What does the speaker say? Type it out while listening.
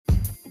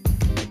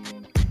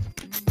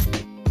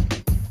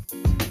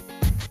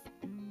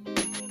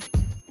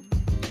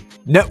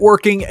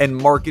Networking and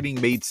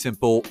Marketing Made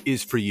Simple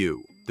is for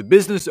you, the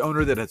business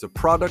owner that has a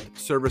product,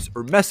 service,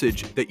 or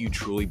message that you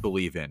truly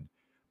believe in.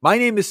 My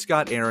name is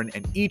Scott Aaron,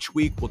 and each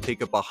week we'll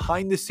take a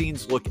behind the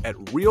scenes look at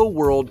real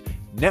world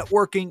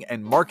networking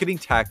and marketing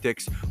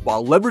tactics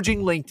while leveraging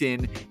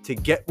LinkedIn to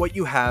get what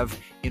you have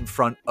in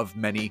front of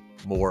many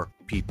more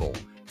people.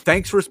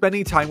 Thanks for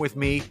spending time with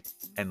me,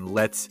 and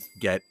let's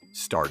get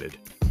started.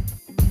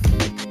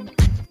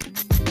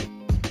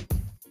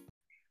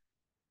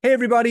 Hey,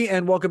 everybody,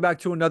 and welcome back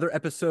to another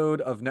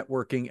episode of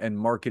Networking and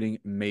Marketing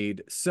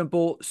Made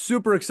Simple.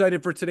 Super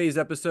excited for today's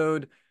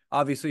episode,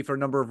 obviously for a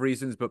number of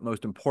reasons, but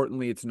most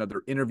importantly, it's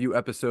another interview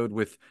episode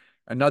with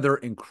another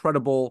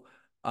incredible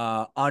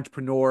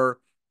entrepreneur.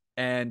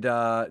 And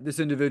this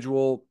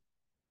individual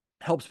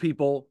helps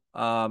people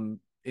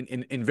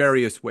in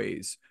various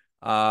ways,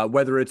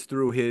 whether it's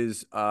through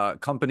his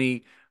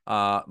company,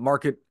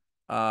 Market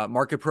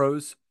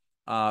Pros,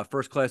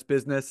 First Class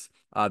Business,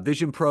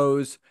 Vision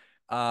Pros.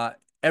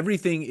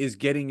 Everything is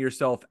getting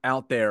yourself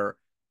out there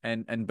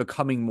and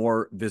becoming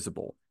more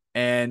visible.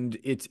 And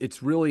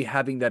it's really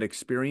having that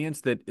experience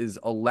that is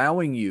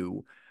allowing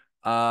you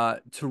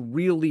to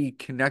really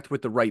connect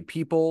with the right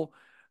people,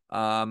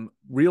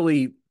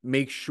 really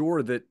make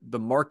sure that the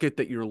market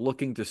that you're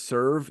looking to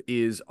serve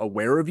is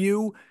aware of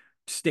you,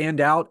 stand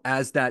out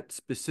as that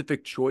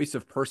specific choice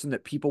of person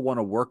that people want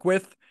to work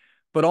with,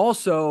 but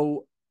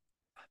also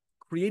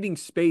creating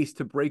space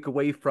to break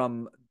away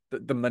from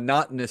the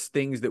monotonous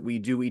things that we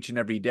do each and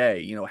every day.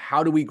 You know,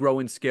 how do we grow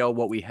and scale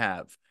what we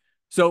have?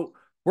 So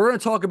we're going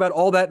to talk about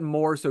all that and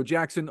more. So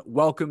Jackson,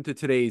 welcome to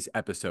today's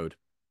episode.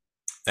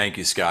 Thank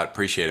you, Scott.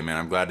 Appreciate it, man.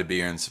 I'm glad to be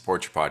here and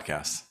support your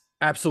podcast.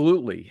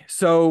 Absolutely.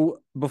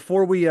 So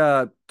before we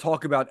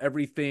talk about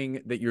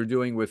everything that you're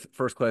doing with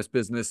First Class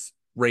Business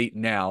right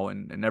now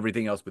and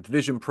everything else with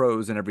Vision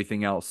Pros and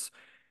everything else,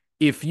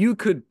 if you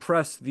could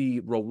press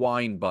the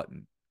rewind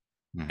button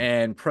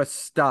and press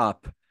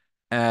stop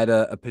at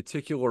a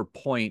particular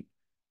point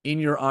in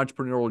your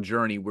entrepreneurial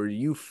journey where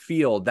you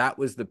feel that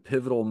was the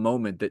pivotal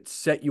moment that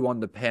set you on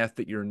the path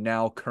that you're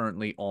now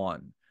currently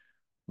on,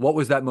 what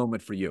was that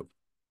moment for you?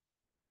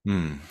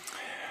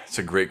 It's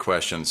a great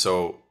question.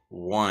 So,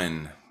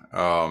 one,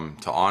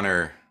 to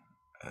honor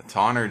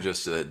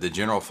just the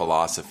general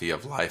philosophy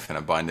of life and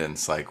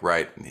abundance, like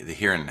right the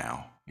here and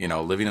now,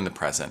 living in the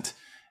present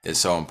is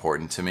so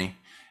important to me.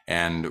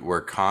 And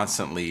we're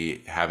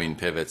constantly having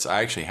pivots.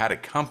 I actually had a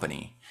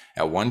company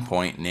at one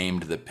point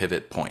named the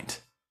Pivot Point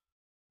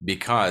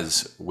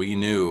because we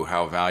knew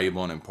how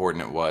valuable and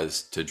important it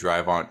was to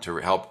drive on to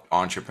help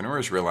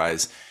entrepreneurs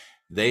realize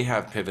they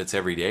have pivots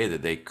every day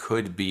that they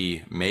could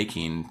be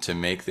making to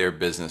make their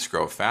business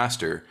grow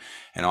faster.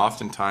 And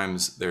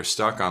oftentimes they're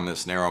stuck on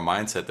this narrow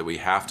mindset that we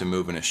have to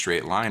move in a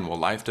straight line. Well,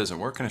 life doesn't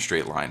work in a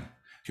straight line.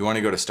 If you want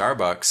to go to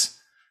Starbucks,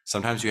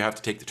 sometimes you have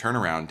to take the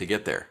turnaround to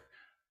get there.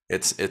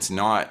 It's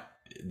not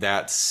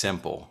that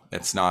simple.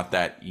 It's not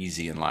that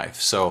easy in life.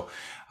 So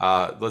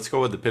let's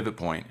go with the Pivot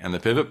Point. And the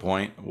Pivot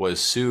Point was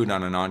sued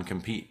on a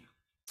non-compete.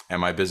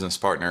 And my business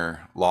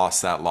partner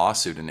lost that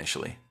lawsuit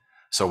initially.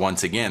 So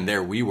once again,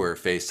 there we were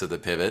faced to the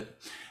pivot.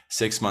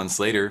 6 months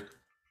later,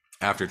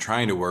 after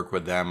trying to work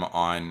with them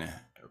on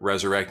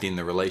resurrecting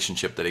the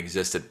relationship that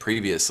existed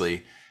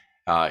previously,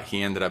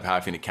 he ended up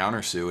having to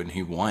countersue and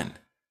he won.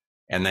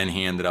 And then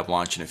he ended up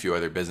launching a few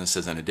other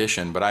businesses in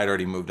addition, but I'd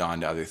already moved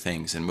on to other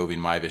things and moving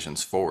my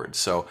visions forward.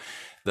 So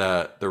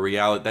the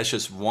reality, that's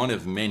just one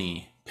of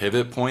many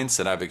pivot points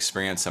that I've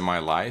experienced in my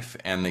life.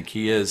 And the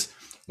key is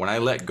when I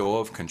let go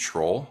of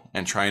control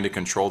and trying to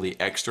control the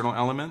external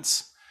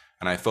elements,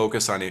 and I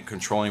focus on it,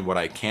 controlling what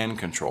I can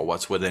control,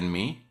 what's within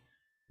me,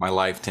 my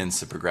life tends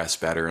to progress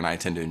better and I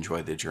tend to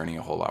enjoy the journey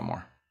a whole lot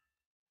more.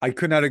 I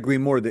could not agree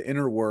more. The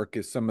inner work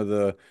is some of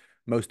the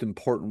most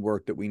important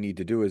work that we need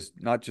to do as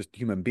not just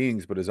human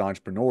beings, but as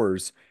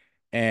entrepreneurs.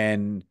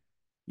 And,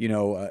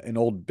 an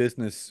old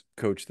business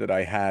coach that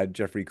I had,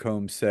 Jeffrey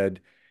Combs,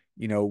 said,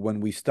 when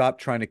we stop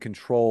trying to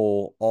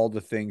control all the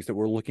things that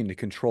we're looking to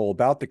control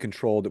about the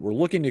control that we're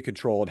looking to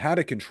control and how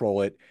to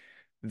control it,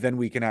 then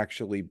we can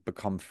actually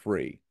become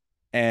free.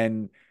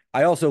 And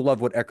I also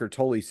love what Eckhart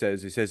Tolle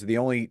says. He says the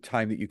only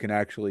time that you can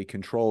actually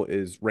control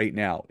is right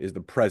now, is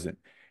the present.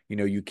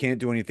 You can't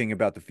do anything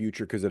about the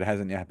future because it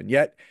hasn't happened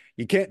yet.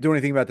 You can't do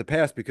anything about the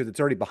past because it's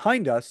already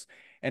behind us.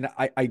 And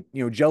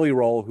Jelly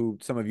Roll, who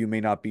some of you may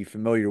not be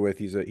familiar with,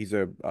 he's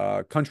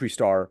a country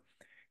star.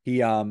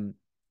 He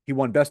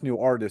won Best New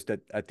Artist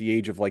at the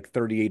age of like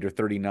 38 or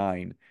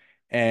 39.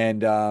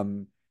 And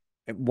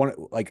one,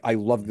 like, I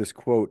love this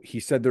quote. He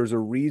said, "There's a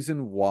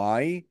reason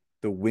why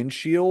the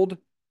windshield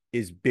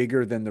is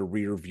bigger than the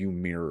rear view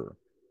mirror."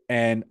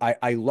 And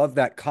I love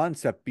that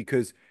concept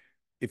because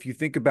if you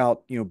think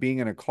about, being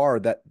in a car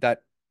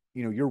that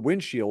your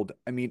windshield,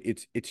 I mean,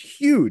 it's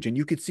huge and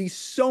you could see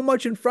so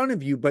much in front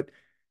of you, but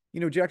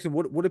Jackson,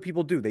 what do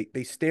people do?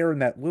 They stare in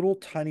that little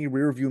tiny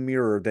rear view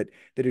mirror that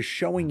is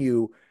showing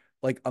you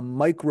like a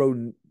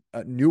micro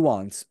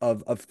nuance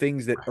of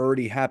things that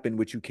already happened,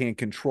 which you can't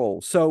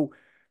control. So,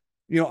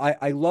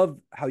 I love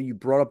how you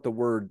brought up the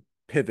word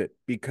pivot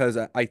because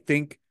I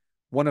think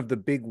one of the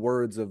big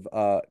words of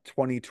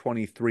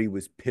 2023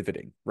 was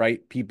pivoting,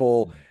 right?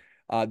 People,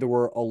 there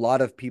were a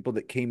lot of people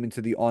that came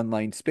into the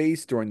online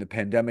space during the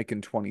pandemic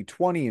in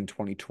 2020 and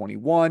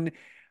 2021.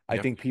 I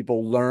Yep. think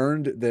people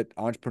learned that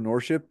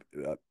entrepreneurship,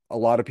 a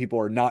lot of people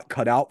are not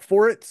cut out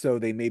for it. So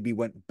they maybe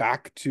went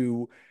back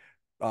to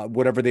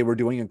whatever they were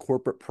doing in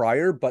corporate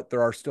prior, but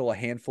there are still a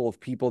handful of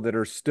people that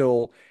are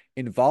still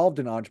involved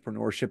in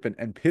entrepreneurship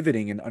and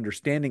pivoting and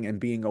understanding and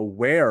being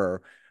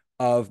aware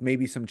of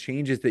maybe some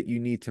changes that you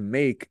need to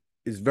make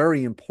is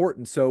very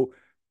important. So,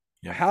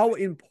 Yep. how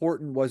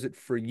important was it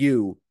for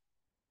you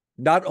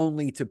not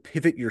only to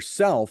pivot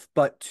yourself,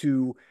 but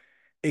to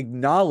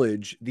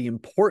acknowledge the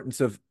importance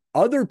of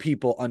other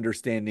people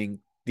understanding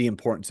the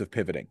importance of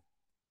pivoting?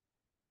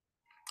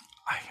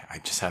 I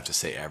just have to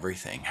say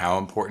everything. How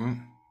important?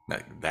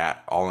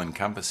 That all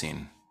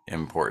encompassing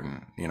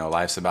important.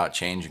 Life's about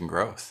change and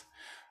growth.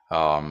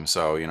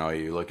 So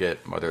you look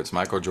at whether it's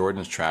Michael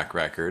Jordan's track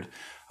record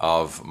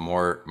of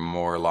more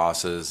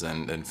losses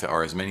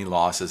or as many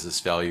losses as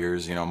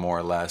failures, more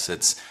or less.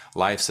 It's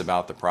life's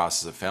about the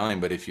process of failing.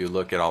 But if you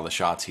look at all the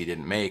shots he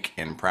didn't make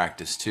in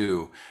practice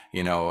too,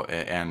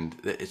 and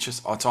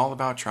it's all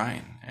about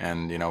trying.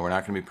 And we're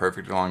not going to be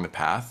perfect along the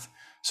path.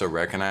 So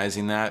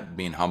recognizing that,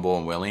 being humble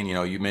and willing.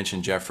 You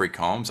mentioned Jeffrey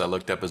Combs. I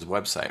looked up his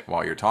website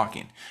while you're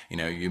talking.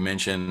 You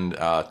mentioned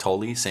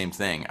Tully, same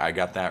thing. I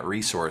got that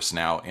resource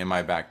now in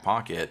my back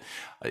pocket.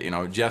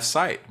 Jeff's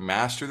site,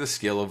 master the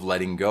skill of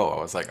letting go. I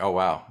was like, oh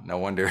wow, no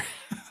wonder.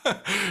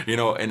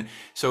 And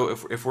so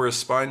if we're a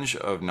sponge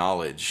of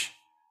knowledge,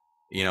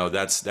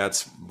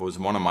 that's was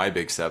one of my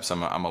big steps.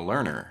 I'm a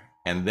learner.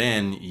 And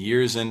then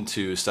years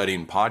into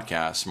studying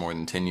podcasts, more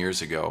than 10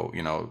 years ago,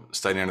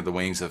 studying under the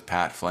wings of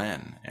Pat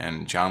Flynn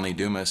and John Lee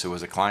Dumas, who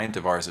was a client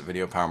of ours at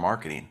Video Power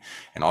Marketing,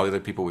 and all the other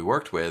people we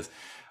worked with,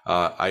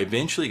 I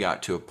eventually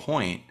got to a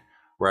point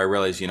where I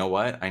realized, you know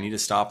what? I need to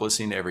stop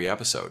listening to every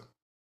episode.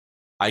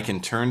 I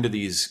can turn to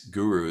these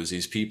gurus,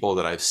 these people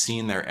that I've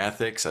seen their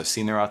ethics, I've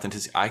seen their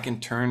authenticity. I can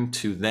turn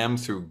to them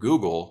through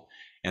Google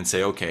and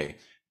say, okay,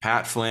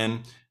 Pat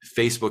Flynn,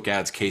 Facebook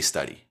ads case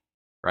study,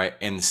 right?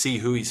 And see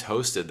who he's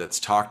hosted that's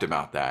talked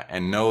about that,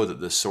 and know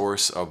that the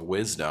source of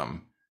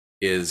wisdom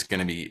is going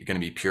to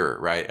be pure,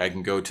 right? I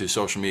can go to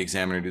Social Media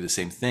Examiner and do the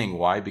same thing.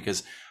 Why?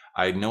 Because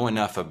I know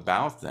enough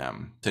about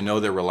them to know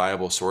they're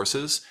reliable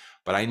sources,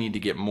 but I need to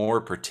get more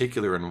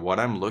particular in what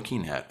I'm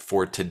looking at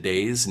for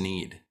today's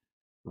need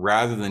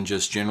rather than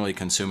just generally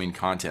consuming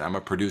content. I'm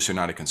a producer,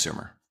 not a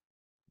consumer.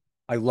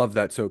 I love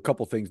that. So, a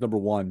couple things. Number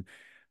one,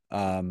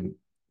 um,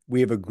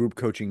 we have a group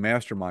coaching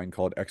mastermind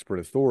called Expert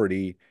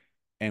Authority,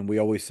 and we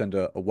always send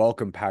a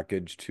welcome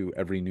package to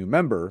every new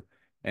member,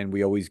 and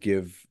we always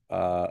give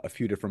a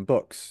few different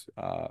books.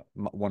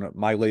 One of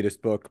my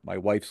latest book, my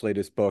wife's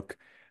latest book,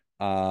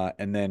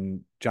 and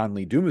then John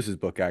Lee Dumas's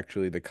book,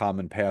 actually, The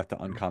Common Path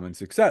to Uncommon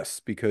Success,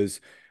 because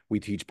we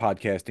teach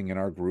podcasting in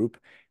our group.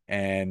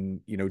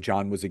 And,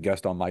 John was a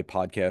guest on my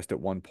podcast at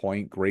one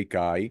point, great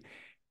guy.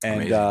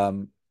 And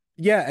Amazing.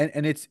 yeah,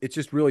 and it's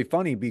just really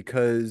funny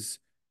because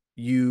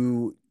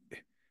you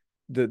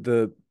the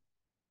the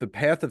the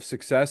path of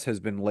success has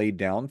been laid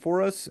down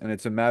for us, and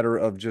it's a matter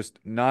of just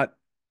not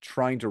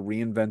trying to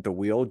reinvent the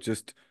wheel,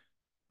 just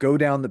go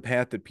down the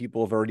path that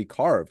people have already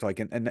carved. Like,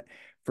 and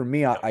for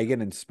me, I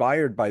get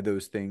inspired by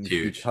those It's things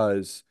huge.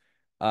 because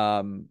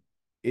um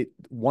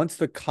once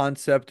the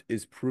concept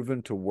is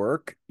proven to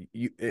work,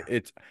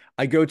 it's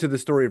I go to the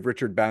story of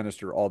Richard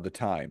Bannister all the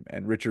time,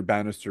 and Richard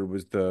Bannister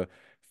was the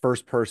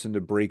first person to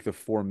break the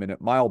 4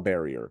 minute mile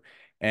barrier.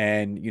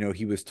 And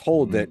he was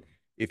told that Mhm.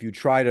 if you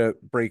try to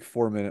break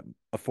 4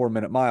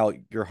 minute mile,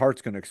 your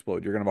heart's going to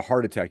explode, you're going to have a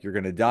heart attack, you're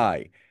going to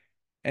die.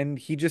 And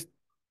he's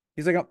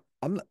like,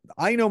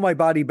 I know my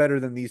body better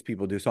than these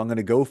people do, so I'm going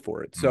to go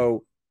for it.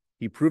 So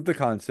he proved the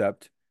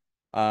concept.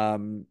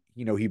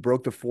 He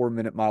broke the 4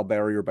 minute mile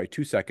barrier by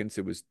 2 seconds.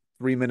 It was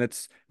 3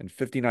 minutes and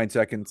 59 A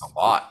seconds,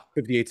 lot.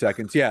 58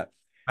 seconds. Yeah.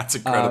 That's Um,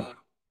 incredible.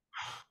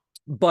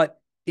 but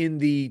in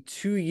the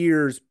 2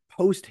 years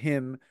post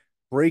him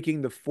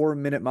breaking the 4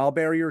 minute mile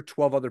barrier,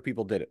 12 other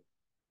people did it.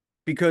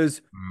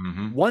 Because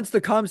Hmm. once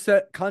the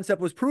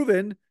concept was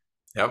proven,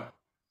 Yep.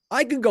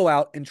 I could go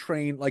out and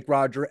train like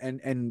Roger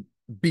and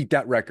beat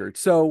that record.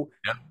 So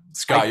Yep. I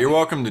Scott, you're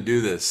welcome to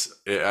do this.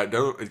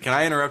 Can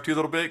I interrupt you a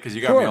little bit? Because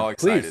you got me sure, all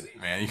please. excited,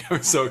 man. You got me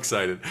so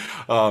excited.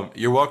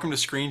 You're welcome to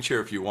screen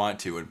share if you want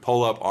to and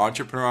pull up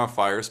Entrepreneur on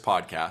Fire's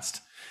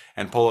podcast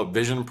and pull up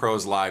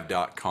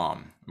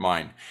visionproslive.com,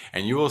 mine.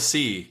 And you will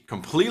see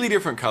completely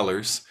different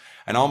colors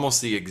and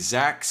almost the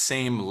exact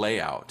same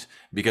layout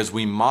because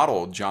we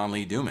modeled John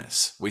Lee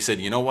Dumas. We said,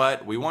 you know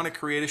what? We want to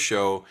create a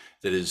show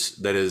that is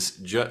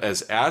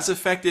as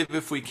effective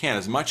if we can,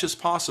 as much as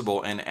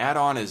possible, and add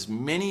on as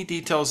many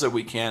details that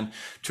we can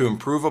to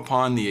improve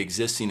upon the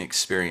existing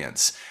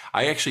experience.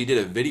 I actually did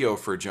a video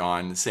for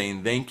John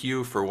saying thank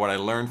you for what I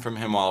learned from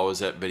him while I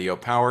was at Video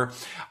Power.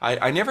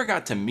 I never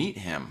got to meet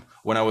him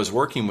when I was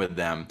working with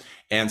them.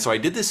 And so I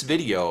did this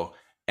video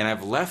and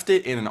I've left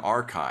it in an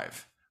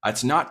archive.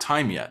 It's not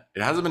time yet.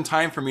 It hasn't been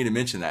time for me to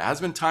mention that. It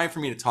hasn't been time for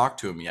me to talk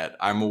to him yet.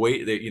 I'm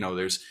away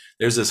that,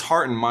 there's this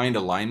heart and mind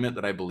alignment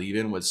that I believe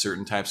in with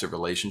certain types of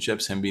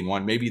relationships, him being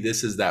one. Maybe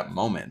this is that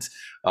moment.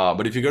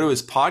 But if you go to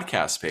his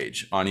podcast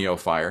page on EO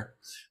Fire,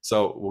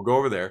 so we'll go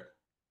over there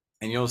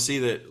and you'll see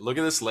that, look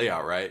at this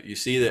layout, right? You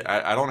see that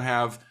I don't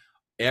have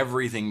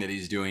everything that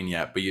he's doing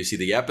yet, but you see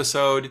the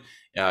episode.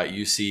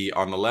 You see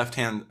on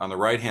the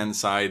right hand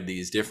side,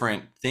 these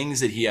different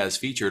things that he has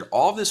featured.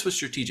 All of this was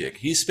strategic.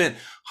 He spent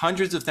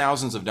hundreds of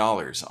thousands of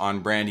dollars on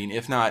branding,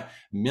 if not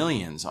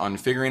millions, on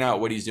figuring out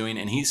what he's doing.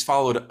 And he's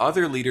followed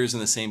other leaders in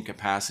the same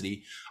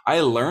capacity. I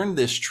learned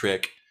this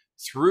trick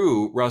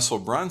through Russell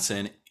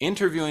Brunson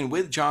interviewing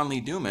with John Lee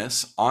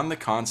Dumas on the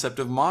concept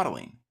of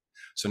modeling.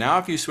 So now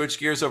if you switch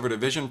gears over to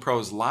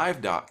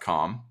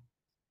visionproslive.com,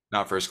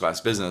 not First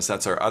Class Business,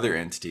 that's our other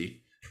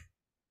entity,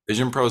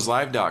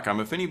 visionproslive.com.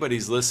 If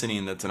anybody's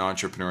listening that's an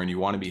entrepreneur and you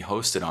want to be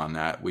hosted on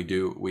that, we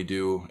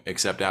do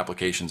accept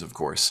applications, of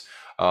course.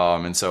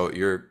 And so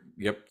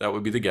that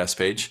would be the guest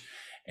page.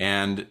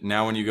 And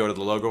now when you go to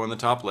the logo in the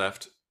top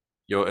left,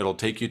 it'll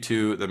take you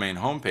to the main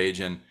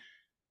homepage. And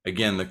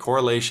again, the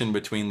correlation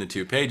between the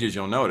two pages,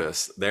 you'll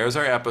notice there's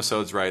our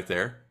episodes right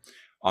there.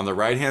 On the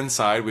right-hand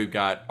side, we've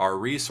got our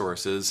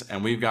resources,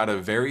 and we've got a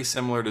very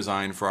similar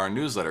design for our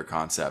newsletter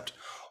concept.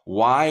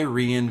 Why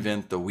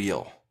reinvent the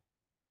wheel?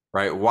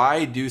 Right?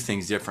 Why do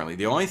things differently?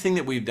 The only thing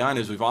that we've done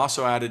is we've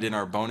also added in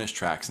our bonus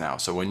tracks now.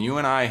 So when you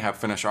and I have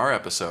finished our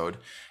episode,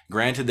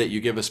 granted that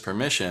you give us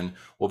permission,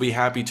 we'll be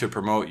happy to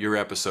promote your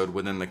episode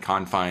within the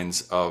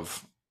confines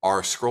of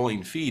our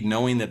scrolling feed,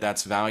 knowing that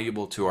that's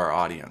valuable to our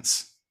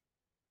audience.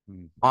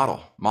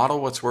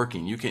 Model what's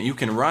working. You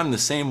can run the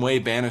same way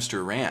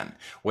Bannister ran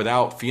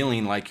without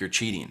feeling like you're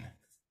cheating.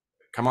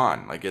 Come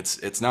on, like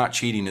it's not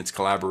cheating, it's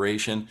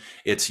collaboration.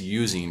 It's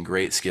using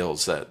great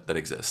skills that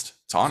exist.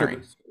 It's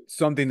honoring. So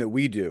something that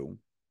we do.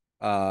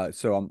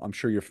 So I'm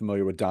sure you're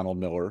familiar with Donald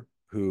Miller,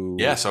 who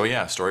Story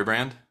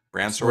brand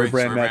story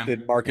brand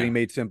method, marketing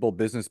made simple,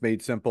 business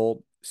made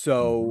simple.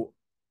 So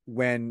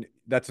when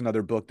that's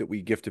another book that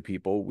we give to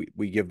people,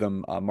 we give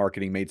them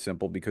Marketing Made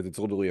Simple, because it's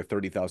literally a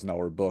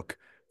 $30,000 book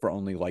for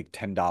only like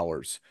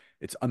 $10.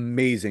 It's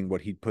amazing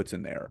what he puts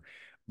in there.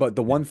 But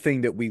the one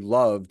thing that we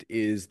loved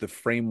is the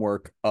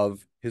framework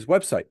of his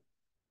website.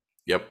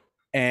 Yep.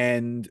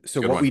 And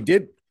so what we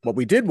did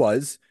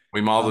was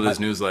we modeled his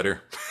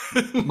newsletter.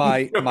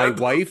 my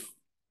wife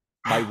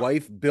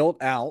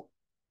built out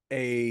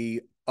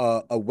a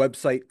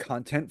website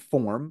content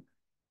form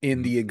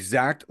in the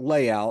exact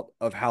layout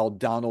of how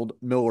Donald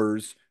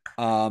Miller's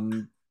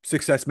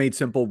Success Made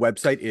Simple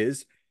website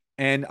is.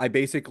 And I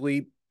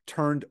basically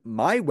turned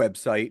my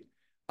website,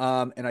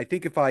 and I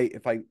think if I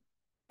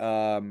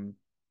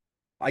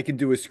can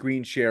do a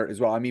screen share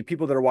as well. I mean,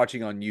 people that are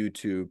watching on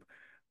YouTube,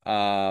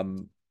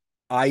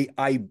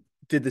 I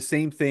did the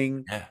same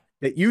thing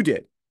that you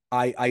did.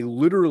 I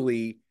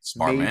literally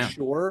made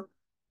sure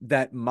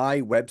that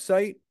my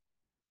website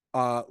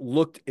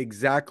looked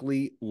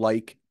exactly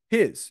like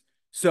his.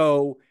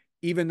 So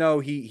even though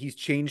he's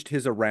changed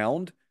his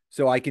around,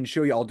 so I can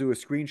show you, I'll do a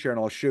screen share and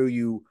I'll show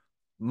you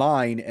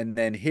mine and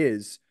then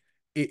his.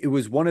 It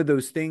was one of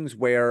those things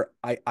where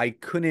I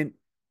couldn't.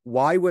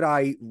 Why would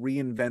I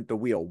reinvent the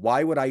wheel?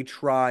 Why would I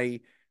try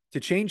to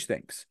change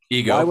things?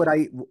 Ego.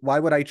 Why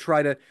would I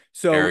try to?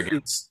 So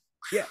arrogance.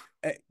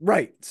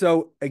 Right.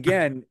 So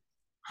again,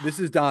 this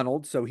is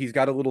Donald. So he's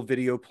got a little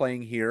video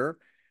playing here.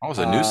 Oh, it's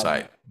a new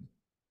site.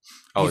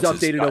 Oh, he's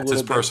updated a little bit. It's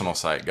his personal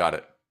site. Got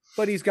it.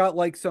 But he's got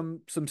like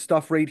some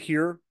stuff right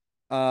here.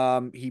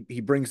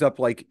 He brings up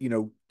like,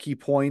 key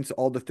points,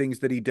 all the things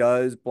that he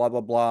does, blah,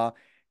 blah, blah.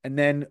 And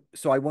then,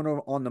 so I went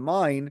on the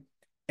mine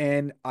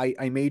and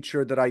I made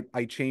sure that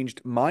I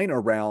changed mine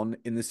around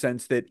in the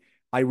sense that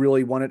I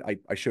really wanted,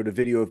 I showed a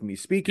video of me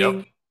speaking.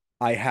 Yep.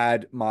 I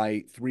had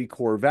my 3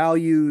 core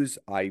values,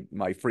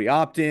 my free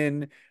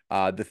opt-in,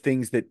 the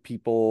things that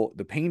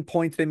the pain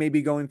points they may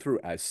be going through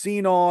as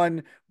seen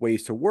on,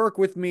 ways to work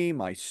with me,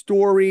 my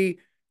story.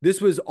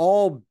 This was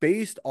all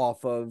based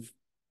off of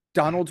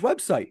Donald's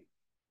website.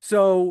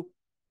 So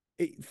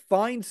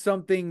find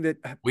something that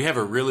we have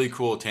a really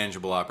cool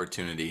tangible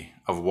opportunity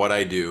of what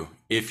I do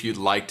if you'd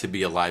like to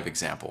be a live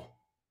example.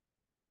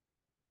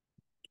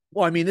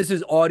 Well, I mean, this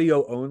is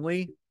audio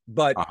only,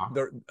 but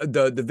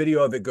the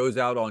video of it goes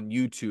out on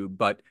YouTube,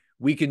 but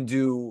we can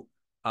do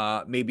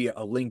maybe a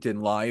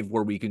LinkedIn live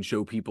where we can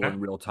show people in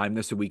real time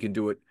this, so we can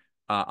do it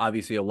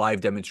obviously a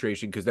live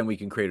demonstration, because then we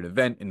can create an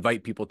event,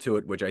 invite people to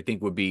it, which I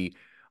think would be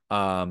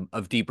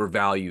of deeper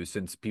value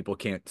since people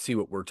can't see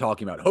what we're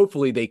talking about.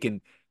 Hopefully they can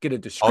get a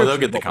description. Oh, they'll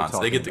get the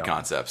concepts. They get the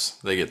concepts.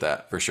 They get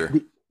that for sure.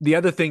 The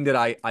other thing that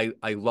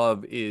I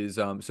love is,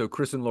 so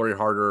Chris and Lori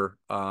Harder,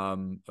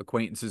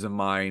 acquaintances of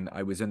mine,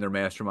 I was in their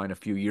mastermind a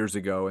few years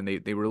ago, and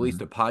they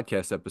released a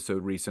podcast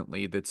episode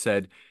recently that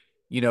said,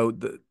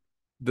 the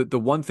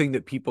one thing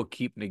that people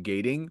keep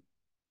negating,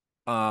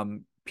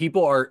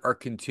 people are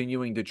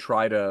continuing to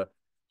try to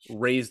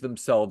raise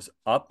themselves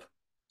up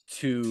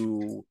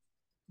to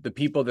the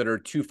people that are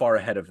too far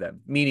ahead of them.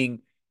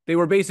 Meaning they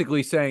were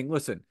basically saying,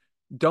 listen,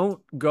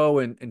 don't go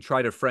and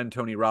try to friend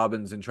Tony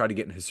Robbins and try to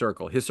get in his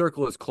circle. His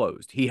circle is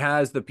closed. He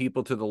has the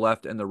people to the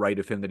left and the right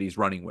of him that he's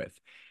running with.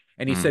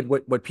 And he Mm, said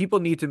what people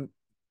need to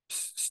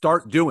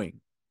start doing,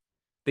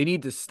 they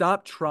need to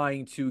stop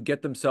trying to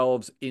get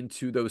themselves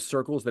into those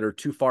circles that are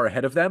too far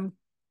ahead of them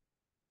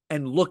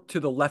and look to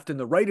the left and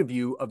the right of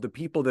you of the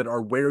people that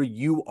are where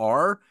you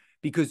are,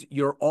 because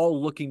you're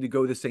all looking to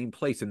go the same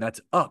place, and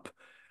that's up.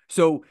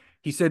 So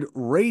he said,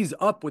 raise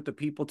up with the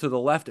people to the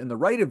left and the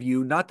right of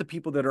you, not the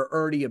people that are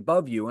already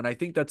above you. And I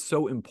think that's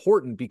so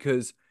important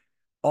because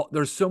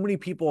there's so many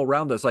people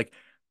around us. Like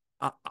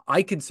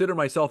I consider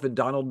myself in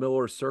Donald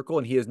Miller's circle,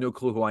 and he has no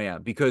clue who I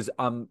am because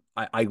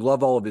I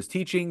love all of his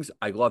teachings.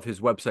 I love his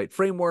website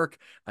framework.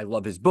 I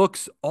love his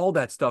books, all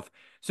that stuff.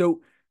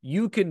 So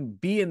you can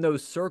be in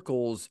those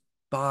circles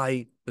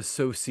by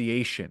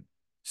association.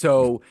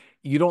 So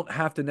you don't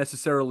have to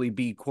necessarily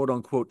be quote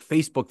unquote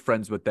Facebook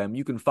friends with them.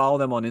 You can follow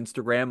them on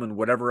Instagram and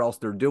whatever else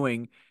they're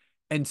doing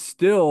and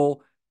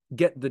still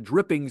get the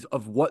drippings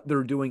of what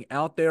they're doing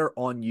out there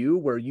on you,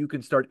 where you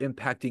can start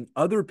impacting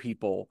other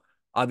people,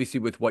 obviously,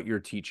 with what you're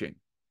teaching.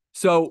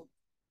 So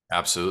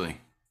absolutely.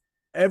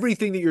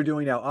 everything that you're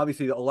doing now,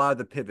 obviously a lot of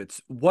the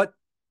pivots, what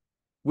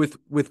with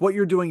what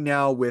you're doing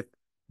now with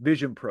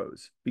Vision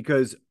Pros,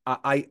 because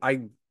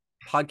I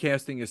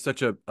podcasting is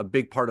such a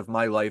big part of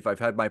my life. I've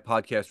had my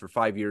podcast for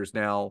 5 years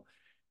now.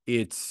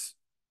 It's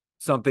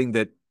something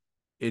that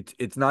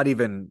it's not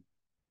even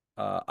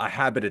a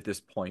habit at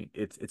this point.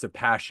 It's a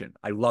passion.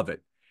 I love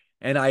it,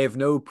 and I have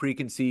no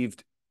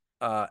preconceived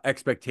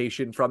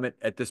expectation from it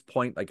at this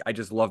point. Like I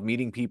just love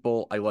meeting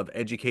people. I love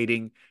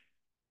educating.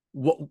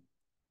 What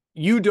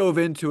you dove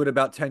into it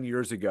about 10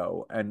 years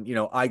ago, and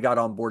I got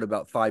on board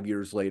about 5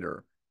 years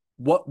later.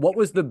 What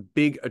was the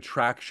big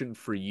attraction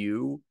for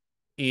you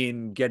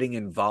in getting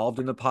involved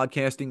in the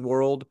podcasting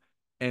world?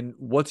 And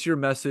what's your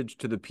message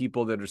to the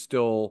people that are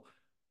still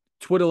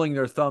twiddling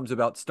their thumbs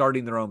about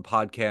starting their own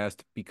podcast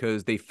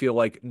because they feel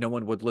like no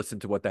one would listen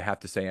to what they have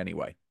to say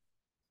anyway?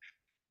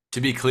 To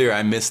be clear,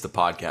 I missed the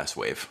podcast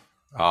wave.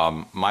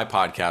 My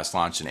podcast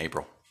launched in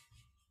April,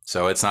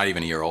 so it's not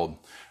even a year old.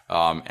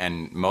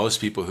 And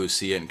most people who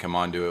see it and come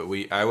onto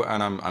it,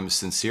 I'm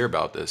sincere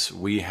about this.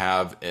 We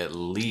have at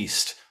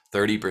least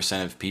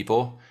 30% of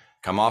people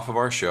come off of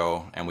our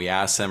show, and we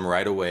ask them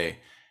right away,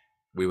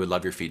 we would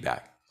love your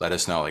feedback. Let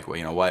us know, like,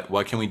 well,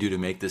 what can we do to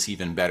make this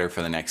even better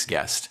for the next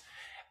guest?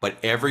 But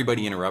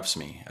everybody interrupts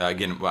me.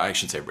 Again, well, I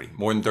should say everybody.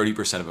 More than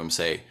 30% of them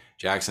say,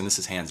 Jackson, this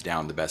is hands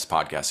down the best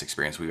podcast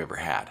experience we've ever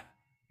had.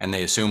 And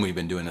they assume we've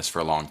been doing this for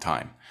a long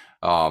time.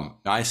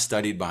 I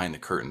studied behind the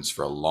curtains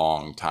for a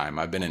long time.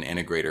 I've been an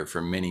integrator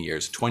for many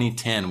years.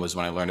 2010 was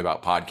when I learned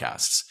about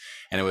podcasts.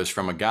 And it was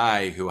from a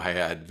guy who I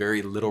had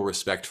very little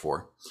respect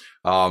for,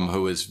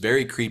 who was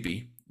very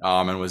creepy,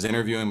 and was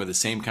interviewing with the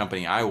same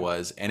company I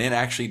was. And it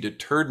actually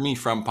deterred me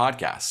from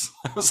podcasts.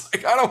 I was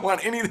like, I don't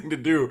want anything to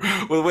do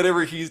with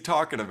whatever he's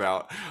talking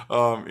about.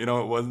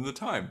 It wasn't the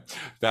time.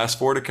 Fast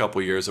forward a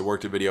couple of years, I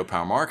worked at Video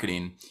Power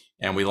Marketing,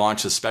 and we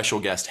launched a special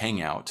guest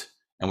hangout.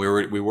 And we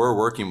were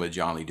working with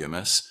John Lee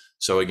Dumas.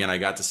 So again, I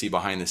got to see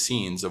behind the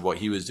scenes of what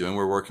he was doing.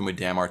 We're working with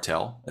Dan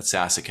Martell at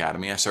SaaS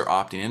Academy. I started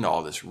opting into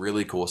all this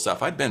really cool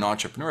stuff. I'd been an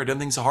entrepreneur. I'd done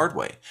things the hard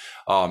way.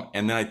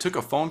 And then I took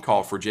a phone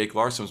call for Jake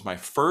Larson. It was my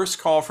first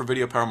call for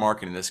Video Power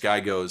Marketing. This guy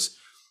goes,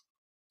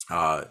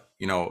 I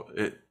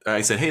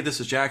said, hey, this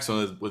is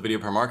Jackson with Video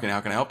Power Marketing.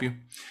 How can I help you?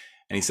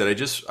 And he said, I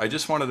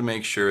just wanted to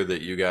make sure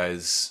that you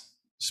guys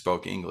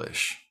spoke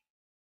English.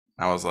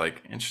 I was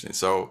like, interesting.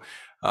 So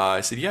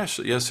I said, yes,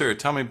 sir.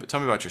 Tell me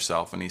about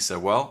yourself. And he said,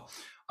 well,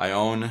 I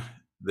own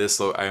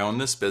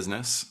this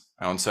business.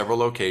 I own several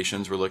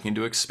locations. We're looking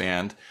to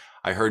expand.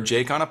 I heard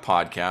Jake on a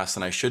podcast,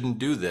 and I shouldn't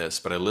do this,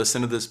 but I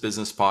listen to this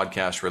business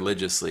podcast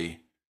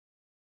religiously.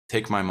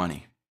 Take my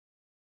money.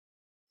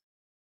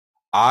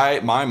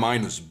 My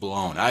mind was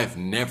blown. I've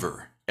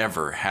never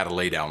ever had a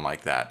lay down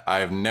like that.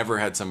 I've never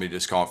had somebody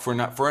just call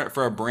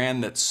for a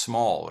brand that's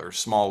small or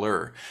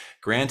smaller.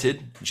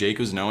 Granted, Jake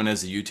was known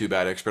as the YouTube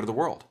ad expert of the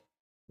world.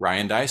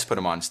 Ryan Dice put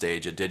him on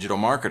stage, a digital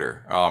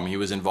marketer. He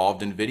was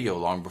involved in video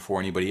long before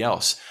anybody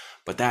else.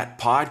 But that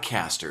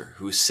podcaster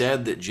who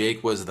said that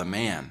Jake was the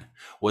man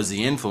was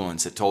the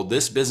influence that told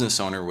this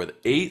business owner with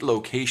 8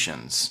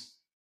 locations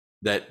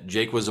that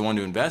Jake was the one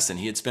to invest in.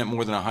 He had spent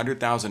more than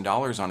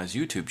 $100,000 on his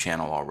YouTube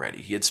channel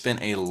already. He had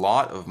spent a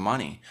lot of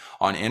money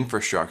on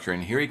infrastructure,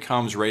 and here he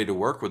comes ready to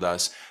work with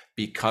us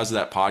because of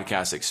that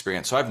podcast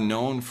experience. So I've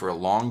known for a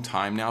long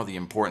time now the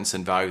importance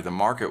and value of the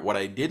market. What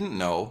I didn't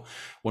know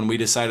when we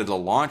decided to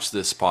launch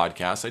this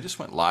podcast, I just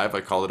went live.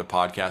 I called it a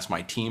podcast.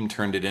 My team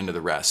turned it into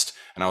the rest.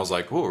 And I was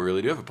like, oh, we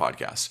really do have a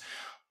podcast.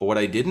 But what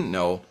I didn't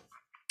know,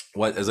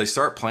 as I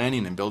start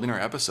planning and building our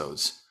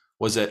episodes,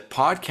 was that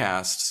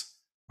podcasts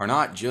are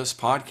not just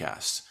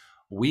podcasts.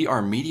 We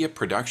are media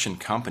production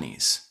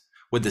companies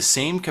with the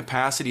same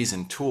capacities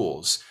and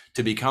tools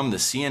to become the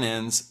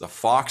CNNs, the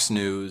Fox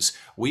News.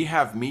 We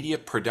have media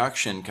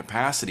production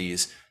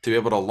capacities to be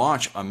able to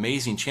launch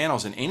amazing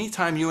channels. And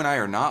anytime you and I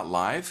are not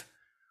live,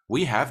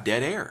 we have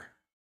dead air.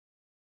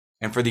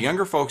 And for the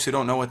younger folks who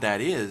don't know what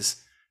that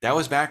is, That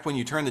was back when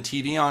you turned the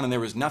TV on and there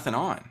was nothing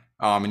on,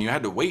 and you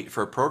had to wait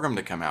for a program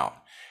to come out.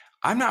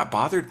 I'm not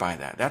bothered by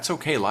that. That's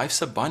okay.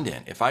 Life's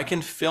abundant. If I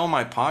can fill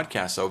my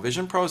podcast, so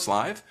Vision Pros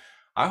Live,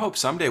 I hope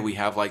someday we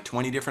have like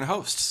 20 different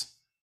hosts.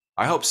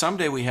 I hope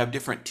someday we have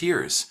different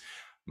tiers.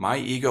 My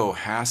ego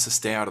has to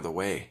stay out of the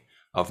way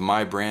of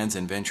my brands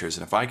and ventures.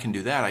 And if I can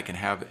do that, I can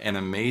have an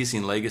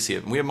amazing legacy.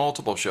 We have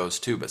multiple shows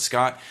too, but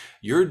Scott,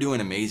 you're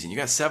doing amazing. You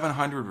got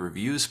 700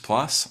 reviews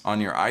plus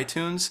on your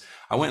iTunes.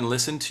 I went and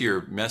listened to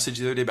your message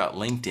the other day about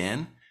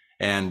LinkedIn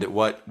and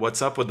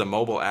what's up with the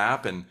mobile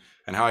app and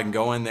how I can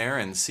go in there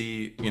and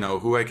see,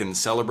 who I can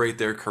celebrate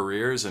their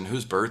careers and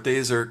whose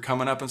birthdays are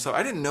coming up and stuff.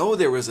 I didn't know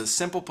there was a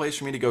simple place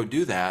for me to go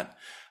do that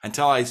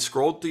until I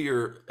scrolled through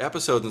your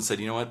episodes and said,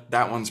 you know what,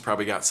 that one's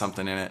probably got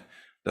something in it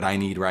that I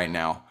need right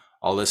now.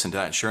 I'll listen to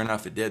that. And sure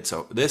enough, it did.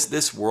 So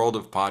this world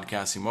of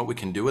podcasting, what we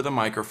can do with a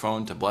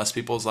microphone to bless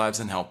people's lives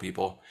and help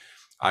people,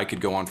 I could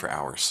go on for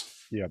hours.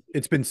 Yeah.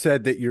 It's been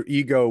said that your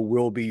ego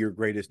will be your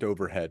greatest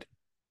overhead.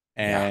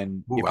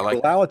 And Ooh, you I like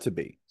allow it to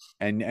be,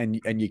 and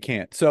you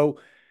can't. So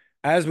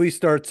as we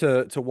start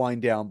to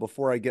wind down,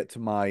 before I get to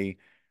my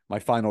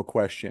final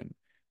question,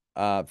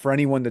 for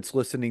anyone that's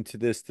listening to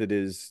this that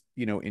is,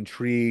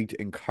 intrigued,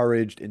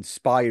 encouraged,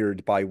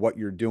 inspired by what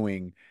you're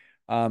doing,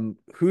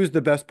 who's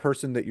the best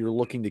person that you're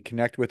looking to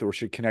connect with or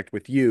should connect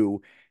with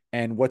you,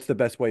 and what's the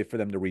best way for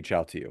them to reach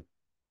out to you?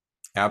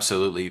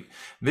 Absolutely.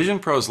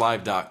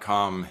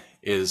 VisionProsLive.com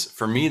is,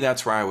 for me,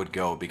 that's where I would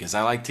go because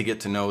I like to get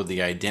to know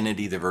the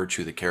identity, the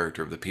virtue, the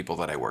character of the people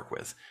that I work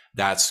with.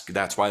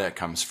 That's why that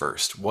comes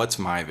first. What's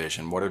my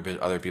vision? What are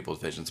other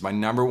people's visions? My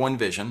number one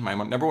vision, my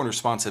number one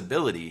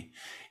responsibility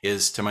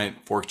is to my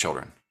 4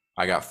 children.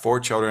 I got 4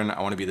 children.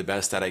 I want to be the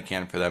best that I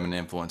can for them and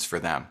influence for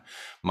them.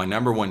 My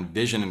number one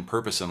vision and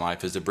purpose in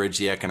life is to bridge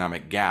the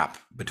economic gap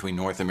between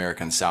North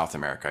America and South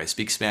America. I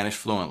speak Spanish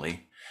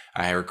fluently.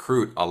 I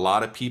recruit a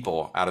lot of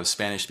people out of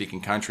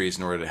Spanish-speaking countries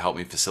in order to help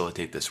me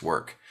facilitate this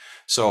work.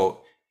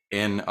 So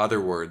in other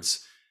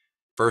words,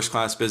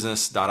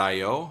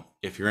 firstclassbusiness.io.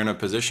 If you're in a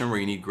position where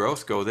you need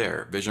growth, go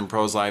there.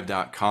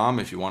 VisionProsLive.com.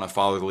 If you want to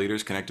follow the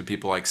leaders, connect to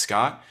people like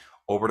Scott.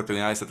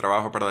 Oportunidades de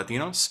Trabajo para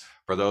Latinos.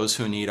 For those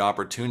who need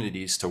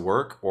opportunities to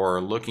work or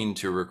are looking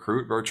to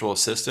recruit virtual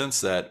assistants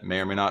that may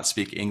or may not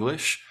speak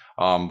English,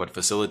 but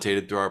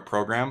facilitated through our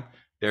program,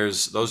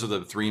 those are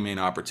the 3 main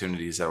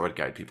opportunities that I would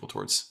guide people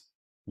towards.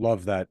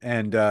 Love that.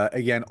 And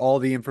again, all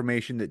the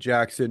information that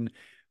Jackson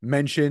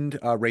mentioned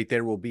right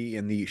there will be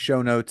in the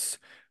show notes,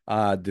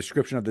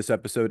 description of this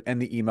episode,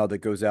 and the email that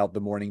goes out the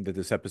morning that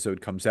this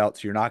episode comes out.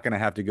 So you're not going to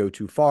have to go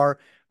too far.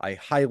 I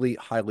highly,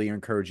 highly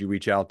encourage you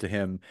reach out to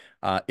him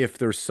if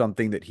there's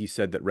something that he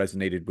said that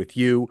resonated with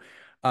you.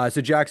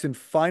 So Jackson,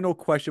 final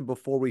question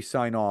before we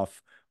sign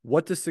off.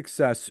 What does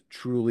success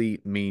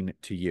truly mean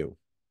to you?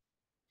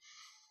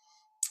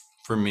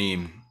 For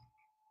me,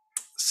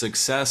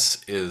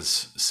 success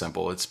is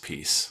simple. It's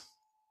peace.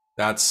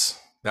 That's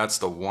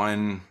the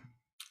one,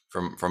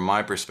 from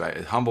my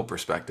perspective, humble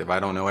perspective. I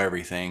don't know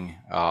everything.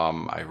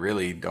 I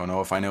really don't know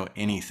if I know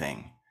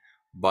anything,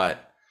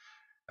 but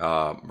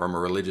from a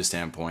religious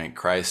standpoint,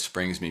 Christ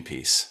brings me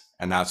peace,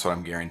 and that's what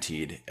I'm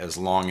guaranteed. As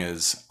long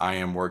as I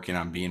am working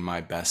on being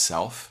my best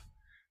self,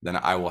 then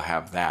I will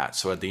have that.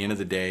 So at the end of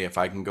the day, if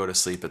I can go to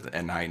sleep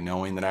at night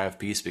knowing that I have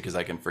peace because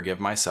I can forgive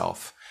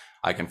myself,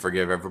 I can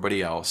forgive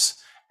everybody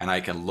else, and I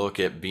can look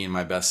at being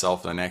my best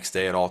self the next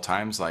day at all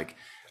times, like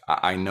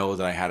I know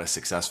that I had a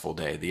successful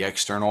day. The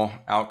external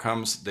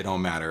outcomes, they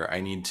don't matter. I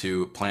need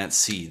to plant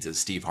seeds, as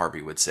Steve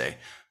Harvey would say.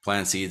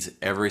 Plant seeds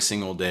every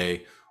single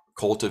day,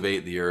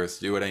 cultivate the earth,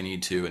 do what I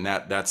need to. And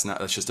that's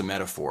just a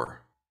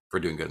metaphor for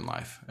doing good in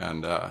life.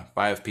 And if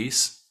I have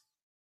peace,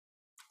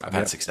 I've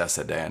had success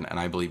that day, and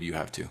I believe you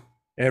have too.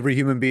 Every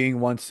human being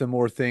wants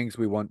similar things.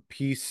 We want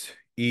peace,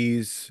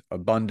 ease,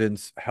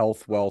 abundance,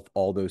 health, wealth,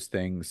 all those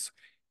things.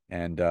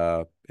 And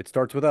it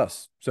starts with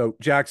us. So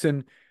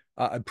Jackson,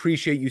 I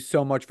appreciate you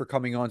so much for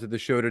coming on to the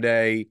show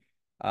today.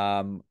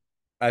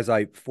 As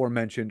I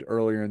forementioned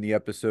earlier in the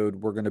episode,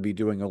 we're going to be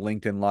doing a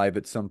LinkedIn Live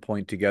at some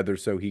point together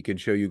so he can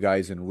show you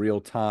guys in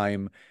real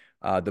time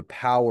the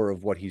power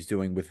of what he's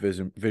doing with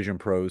Vision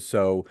Pros.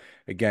 So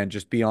again,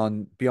 just be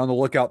on the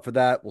lookout for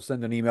that. We'll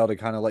send an email to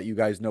kind of let you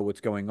guys know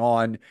what's going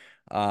on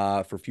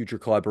for future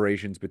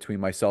collaborations between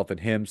myself and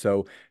him.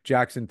 So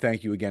Jackson,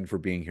 thank you again for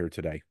being here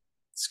today.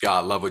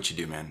 Scott, love what you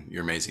do, man.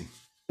 You're amazing.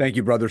 Thank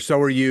you, brother. So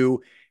are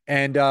you.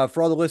 And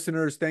for all the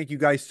listeners, thank you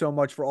guys so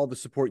much for all the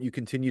support you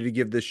continue to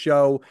give this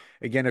show.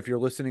 Again, if you're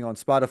listening on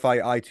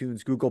Spotify,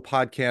 iTunes, Google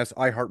Podcasts,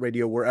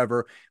 iHeartRadio,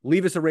 wherever,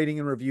 leave us a rating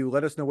and review.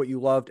 Let us know what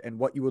you loved and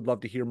what you would love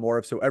to hear more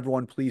of. So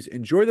everyone, please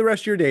enjoy the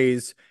rest of your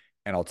days,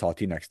 and I'll talk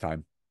to you next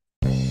time.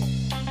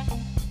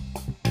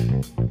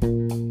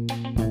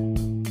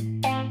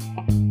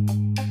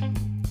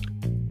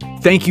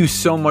 Thank you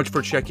so much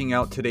for checking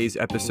out today's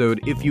episode.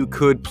 If you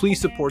could,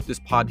 please support this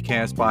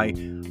podcast by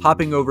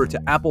hopping over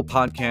to Apple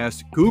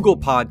Podcasts, Google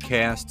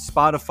Podcasts,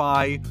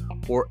 Spotify,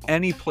 or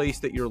any place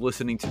that you're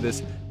listening to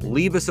this.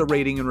 Leave us a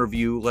rating and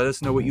review. Let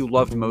us know what you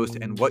loved most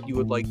and what you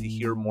would like to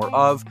hear more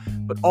of.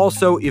 But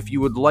also, if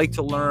you would like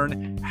to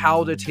learn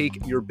how to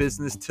take your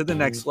business to the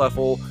next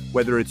level,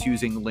 whether it's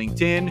using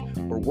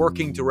LinkedIn or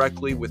working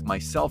directly with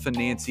myself and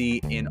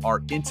Nancy in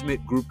our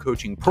intimate group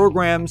coaching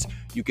programs,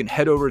 you can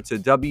head over to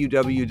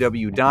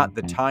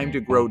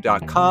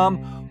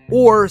www.thetimetogrowth.com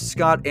or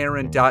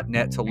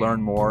scottaaron.net to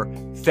learn more.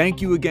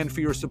 Thank you again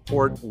for your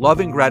support, love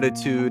and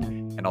gratitude,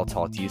 and I'll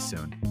talk to you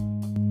soon.